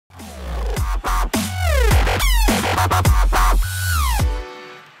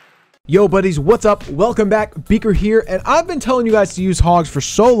Yo buddies, what's up? Welcome back, Beaker here, and I've been telling you guys to use hogs for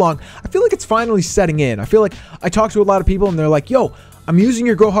so long. I feel like it's finally setting in. I feel like I talk to a lot of people and they're like, yo, I'm using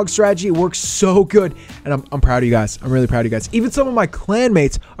your GoHog strategy, it works so good, and I'm proud of you guys. I'm really proud of you guys. Even some of my clan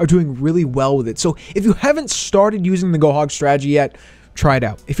mates are doing really well with it. So if you haven't started using the GoHog strategy yet, try it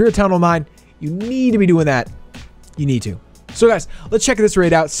out. If you're at Town Hall 9, you need to be doing that. You need to. So guys, let's check this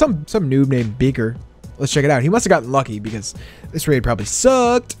raid out. Some noob named Beaker. Let's check it out. He must have gotten lucky because this raid probably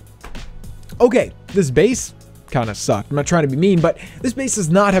sucked. Okay, this base kind of sucked. I'm not trying to be mean, but this base does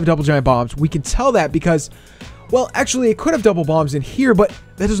not have double giant bombs. We can tell that because, well, actually, it could have double bombs in here, but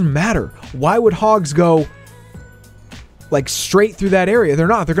that doesn't matter. Why would hogs go, like, straight through that area? They're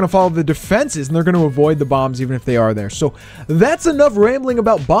not. They're going to follow the defenses, and they're going to avoid the bombs even if they are there. So that's enough rambling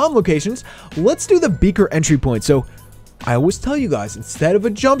about bomb locations. Let's do the Beaker entry point. So I always tell you guys, instead of a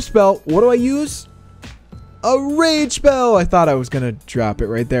jump spell, what do I use? A rage spell. I thought I was gonna drop it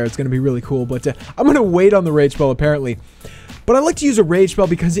right there. It's gonna be really cool, but I'm gonna wait on the rage spell apparently. But I like to use a rage spell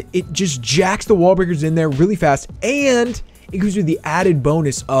because it just jacks the wall breakers in there really fast, and it gives you the added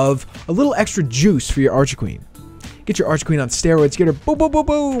bonus of a little extra juice for your Archer Queen. Get your Archer Queen on steroids, get her boom, boom, boom,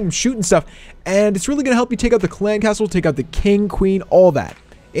 boom, shooting stuff, and it's really gonna help you take out the clan castle, take out the king, queen, all that,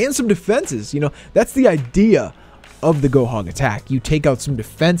 and some defenses. You know, that's the idea of the GoHog attack. You take out some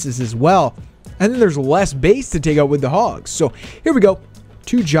defenses as well. And then there's less base to take out with the hogs. So here we go.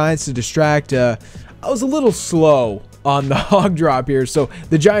 2 giants to distract. I was a little slow on the hog drop here, so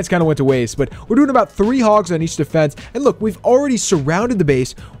the giants kind of went to waste. But we're doing about 3 hogs on each defense. And look, we've already surrounded the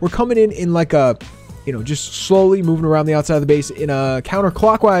base. We're coming in like a, you know, just slowly moving around the outside of the base in a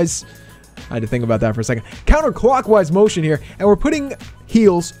counterclockwise. I had to think about that for a second. Counterclockwise motion here. And we're putting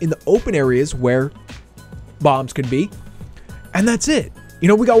heals in the open areas where bombs could be. And that's it. You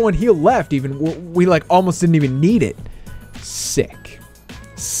know, we got 1 heal left even. We like almost didn't even need it. Sick.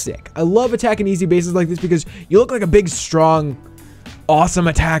 Sick. I love attacking easy bases like this because you look like a big, strong, awesome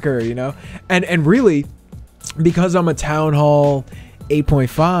attacker, you know? And really, because I'm a Town Hall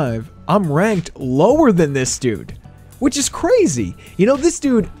 8.5, I'm ranked lower than this dude, which is crazy. You know, this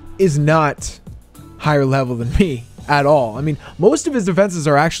dude is not higher level than me at all. I mean, most of his defenses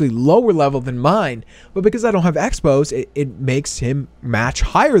are actually lower level than mine, but because I don't have expos, it makes him match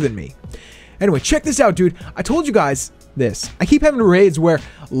higher than me. Anyway, check this out, dude. I told you guys this. I keep having raids where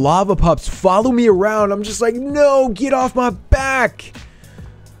lava pups follow me around. I'm just like, no, get off my back.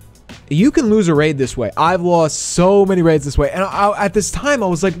 You can lose a raid this way. I've lost so many raids this way. And at this time, I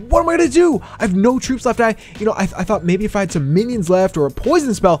was like, what am I going to do? I have no troops left. I thought maybe if I had some minions left or a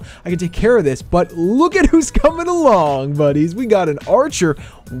poison spell, I could take care of this. But look at who's coming along, buddies. We got an archer.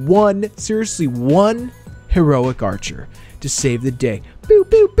 Seriously, one heroic archer to save the day. Boo,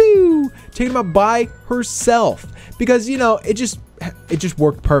 boo, boo. Taking him out by herself. Because, you know, it just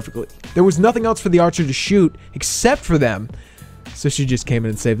worked perfectly. There was nothing else for the archer to shoot except for them. So she just came in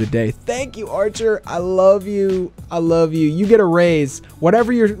and saved the day. Thank you, Archer. I love you. I love you. You get a raise.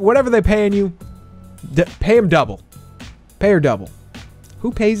 Whatever they're paying you, pay them double. Pay her double.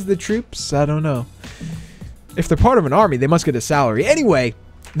 Who pays the troops? I don't know. If they're part of an army, they must get a salary. Anyway,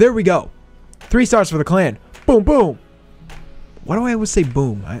 there we go. 3 stars for the clan. Boom, boom. Why do I always say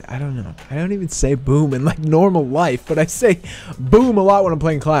boom? I don't know. I don't even say boom in like normal life, but I say boom a lot when I'm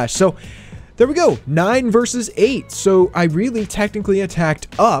playing Clash. So there we go, 9 versus 8. So I really technically attacked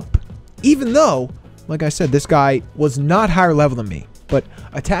up, even though, like I said, this guy was not higher level than me. But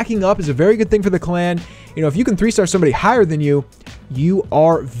attacking up is a very good thing for the clan. You know, if you can 3-star somebody higher than you, you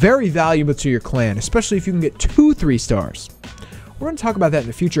are very valuable to your clan, especially if you can get 2 3-stars. We're going to talk about that in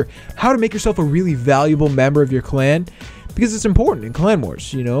the future, how to make yourself a really valuable member of your clan, because it's important in Clan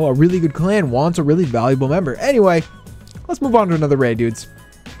Wars. You know, a really good clan wants a really valuable member. Anyway, let's move on to another raid, dudes.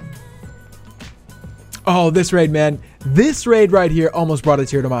 Oh, this raid, man. This raid right here almost brought a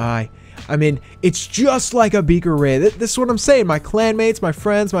tear to my eye. I mean, it's just like a Beaker raid. This is what I'm saying. My clan mates, my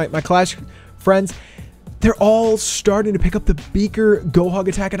friends, my Clash friends, they're all starting to pick up the Beaker GoHog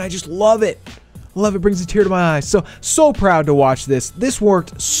attack, and I just love it. Love it. Brings a tear to my eyes. So proud to watch this. This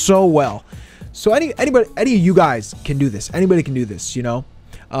worked so well. So any of you guys can do this. Anybody can do this, you know.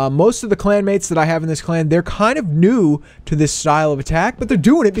 Most of the clan mates that I have in this clan, they're kind of new to this style of attack, but they're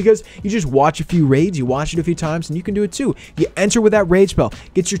doing it because you just watch a few raids, you watch it a few times, and you can do it too. You enter with that rage spell,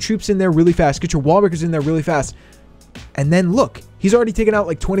 get your troops in there really fast, get your wall breakers in there really fast, and then look, he's already taken out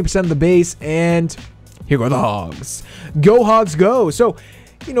like 20% of the base, and here go the hogs. Go hogs go! So,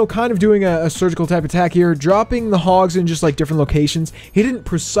 you know, kind of doing a surgical type attack here, dropping the hogs in just like different locations. He didn't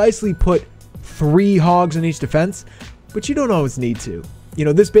precisely put 3 hogs in each defense, but you don't always need to. You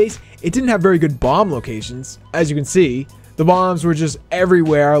know, this base, it didn't have very good bomb locations. As you can see, the bombs were just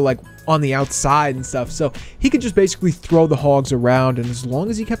everywhere, like on the outside and stuff. So he could just basically throw the hogs around, and as long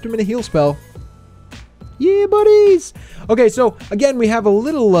as he kept them in a heal spell, yeah, buddies. Okay, so again, we have a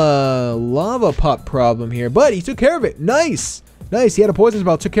little lava pup problem here, but he took care of it. Nice. Nice. He had a poison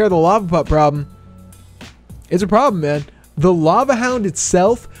spell, took care of the lava pup problem. It's a problem, man. The lava hound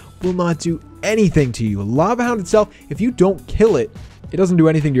itself will not do anything to you. Lava hound itself, if you don't kill it, it doesn't do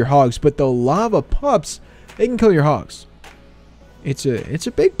anything to your hogs, but the lava pups, they can kill your hogs. It's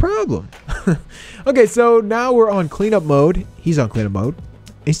a big problem. Okay, so now we're on cleanup mode. He's on cleanup mode.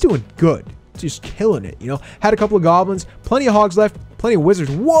 He's doing good. Just killing it, you know. Had a couple of goblins, plenty of hogs left, plenty of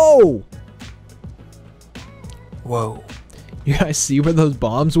wizards. Whoa! Whoa. You guys see where those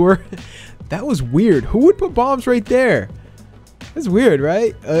bombs were? That was weird. Who would put bombs right there? That's weird,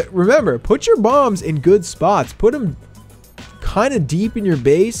 right? Remember, put your bombs in good spots. Put them kind of deep in your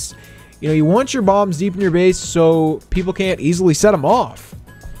base. You know, you want your bombs deep in your base so people can't easily set them off.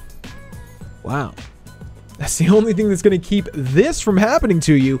 Wow. That's the only thing that's going to keep this from happening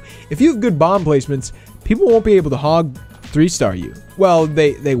to you. If you have good bomb placements, people won't be able to hog 3-star you. Well,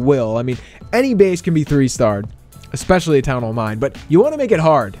 they will. I mean, any base can be 3-starred, especially a Town Hall mine, but you want to make it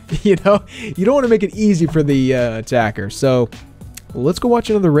hard, you know? You don't want to make it easy for the attacker. So, let's go watch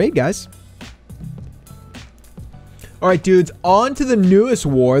another raid, guys. Alright, dudes, on to the newest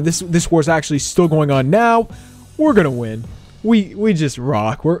war. This war's actually still going on now. We're gonna win. We just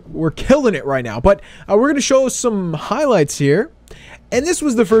rock. We're killing it right now. But we're gonna show some highlights here. And this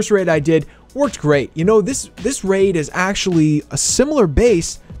was the first raid I did. Worked great. You know, this raid is actually a similar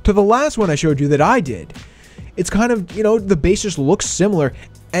base to the last one I showed you that I did. It's kind of, you know, the base just looks similar.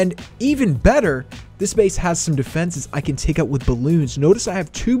 And even better, this base has some defenses I can take out with balloons. Notice I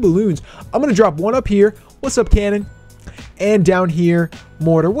have 2 balloons. I'm gonna drop one up here. What's up, cannon? And down here,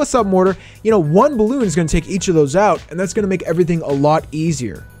 mortar. What's up, mortar? You know, 1 balloon is going to take each of those out, and that's going to make everything a lot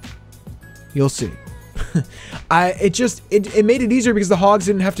easier. You'll see. It made it easier because the hogs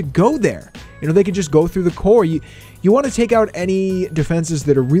didn't have to go there. You know, they could just go through the core. You want to take out any defenses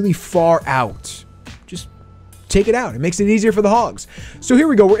that are really far out. Just take it out. It makes it easier for the hogs. So here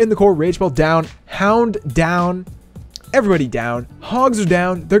we go. We're in the core. Rage Spell down. Hound down. Everybody down. Hogs are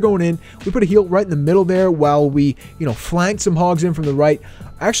down. They're going in. We put a heal right in the middle there while we, you know, flank some hogs in from the right.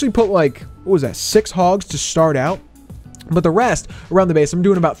 I actually put like, what was that, 6 hogs to start out. But the rest around the base, I'm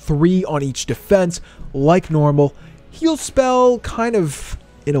doing about 3 on each defense, like normal. Heal spell kind of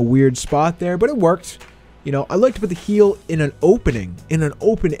in a weird spot there, but it worked. You know, I like to put the heal in an opening, in an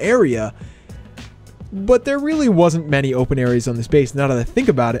open area. But there really wasn't many open areas on this base, now that I think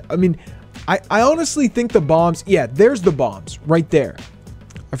about it. I mean, I honestly think the bombs, yeah, there's the bombs right there.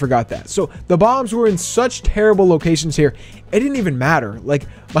 I forgot that. So the bombs were in such terrible locations here, it didn't even matter. Like,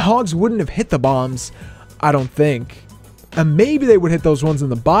 my hogs wouldn't have hit the bombs, I don't think. And maybe they would hit those ones in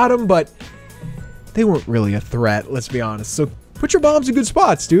the bottom, but they weren't really a threat, let's be honest. So put your bombs in good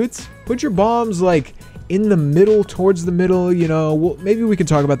spots, dudes. Put your bombs, like, in the middle, towards the middle, you know. Well, maybe we can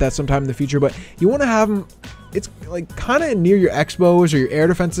talk about that sometime in the future, but you want to have them, it's like kind of near your expos or your air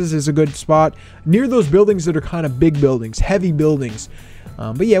defenses is a good spot. Near those buildings that are kind of big buildings, heavy buildings.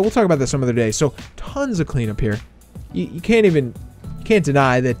 But yeah, we'll talk about that some other day. So tons of cleanup here. You can't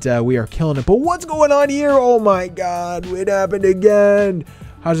deny that we are killing it. But what's going on here? Oh my god, it happened again.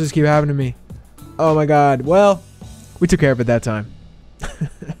 How does this keep happening to me? Oh my god. Well, we took care of it that time.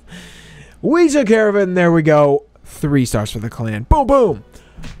 We took care of it, and there we go. 3 stars for the clan. Boom, boom.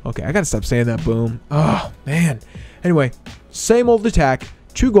 Okay, I gotta stop saying that boom. Oh, man. Anyway, same old attack.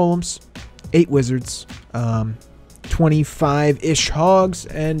 2 golems, 8 wizards, 25-ish hogs,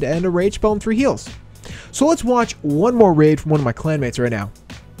 and a rage spell and 3 heals. So let's watch one more raid from one of my clanmates right now.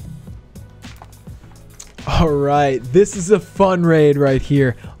 Alright, this is a fun raid right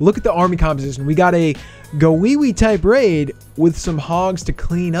here. Look at the army composition. We got a GoHog type raid with some hogs to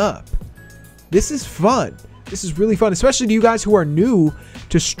clean up. This is fun. This is really fun, especially to you guys who are new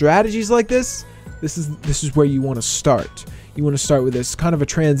to strategies like this. This is where you want to start. You want to start with this kind of a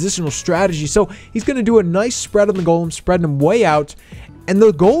transitional strategy. So he's going to do a nice spread on the golems, spreading them way out. And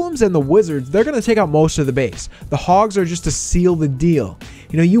the golems and the wizards, they're going to take out most of the base. The hogs are just to seal the deal.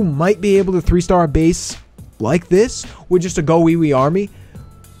 You know, you might be able to 3-star a base like this with just a GoHog army.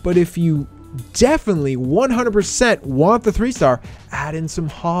 But if you definitely 100% want the 3-star, add in some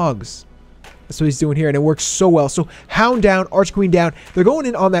hogs. That's what he's doing here, and it works so well. So Hound down, Archqueen down. They're going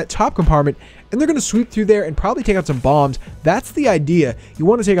in on that top compartment, and they're going to sweep through there and probably take out some bombs. That's the idea. You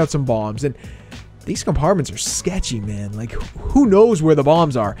want to take out some bombs, and these compartments are sketchy, man. Like, who knows where the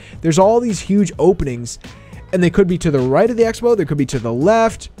bombs are? There's all these huge openings, And they could be to the right of the expo. They could be to the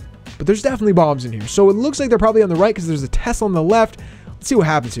left. But there's definitely bombs in here. So it looks like they're probably on the right because there's a Tesla on the left. Let's see what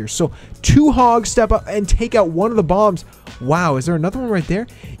happens here. So 2 hogs step up and take out one of the bombs. Wow, is there another one right there?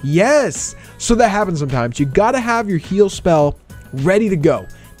 Yes. So that happens sometimes. You got to have your heal spell ready to go.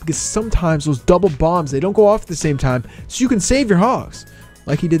 Because sometimes those double bombs, they don't go off at the same time. So you can save your hogs.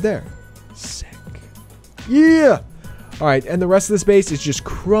 Like he did there. Sick. Yeah. All right, and the rest of the space is just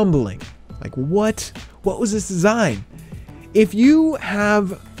crumbling. Like what? What was this design? If you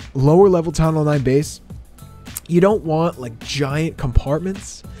have lower level Town Hall 9 base, you don't want like giant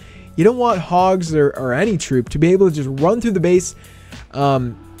compartments. You don't want hogs or any troop to be able to just run through the base.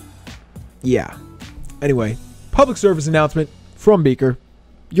 Yeah. Anyway, public service announcement from Beaker.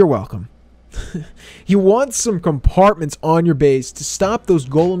 You're welcome. You want some compartments on your base to stop those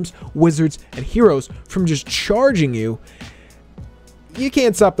golems, wizards, and heroes from just charging you. You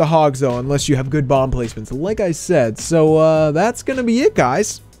can't stop the hogs though unless you have good bomb placements, like I said. So that's gonna be it,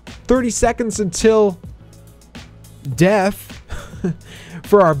 guys. 30 seconds until death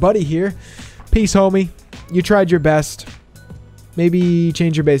for our buddy here. Peace, homie. You tried your best. Maybe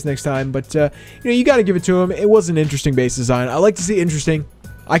change your base next time, but you know, you got to give it to him. It was an interesting base design. I like to see interesting.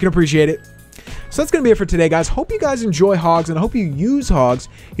 I can appreciate it. So that's going to be it for today, guys. Hope you guys enjoy hogs, and I hope you use hogs.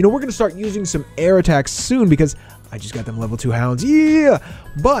 You know, we're going to start using some air attacks soon because I just got them level 2 hounds. Yeah!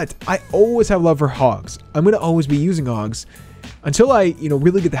 But I always have love for hogs. I'm going to always be using hogs. Until I, you know,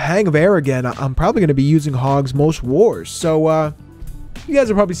 really get the hang of air again, I'm probably going to be using hogs most wars. So, you guys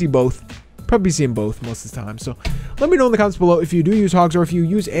will probably see both. Probably seeing both most of the time. So, let me know in the comments below if you do use hogs or if you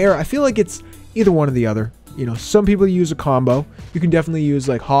use air. I feel like it's either one or the other. You know, some people use a combo. You can definitely use,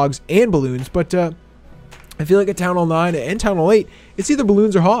 like, hogs and balloons. But, I feel like at Town Hall 9 and Town Hall 8, it's either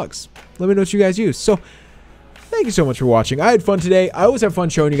balloons or hogs. Let me know what you guys use. So, thank you so much for watching. I had fun today. I always have fun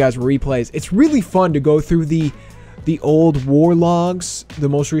showing you guys replays. It's really fun to go through the old war logs, the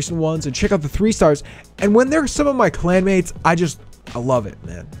most recent ones, and check out the 3 stars. And when they're some of my clanmates, I love it,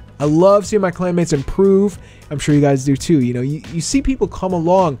 man. I love seeing my clanmates improve. I'm sure you guys do too. You know, you see people come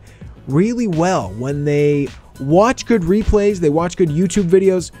along really well when they watch good replays, they watch good YouTube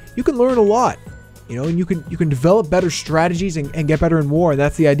videos. You can learn a lot, you know, and you can develop better strategies and get better in war, and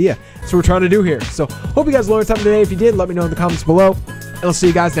that's the idea. That's what we're trying to do here. So hope you guys learned something today. If you did, let me know in the comments below, and I'll see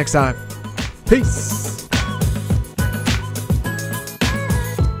you guys next time. Peace.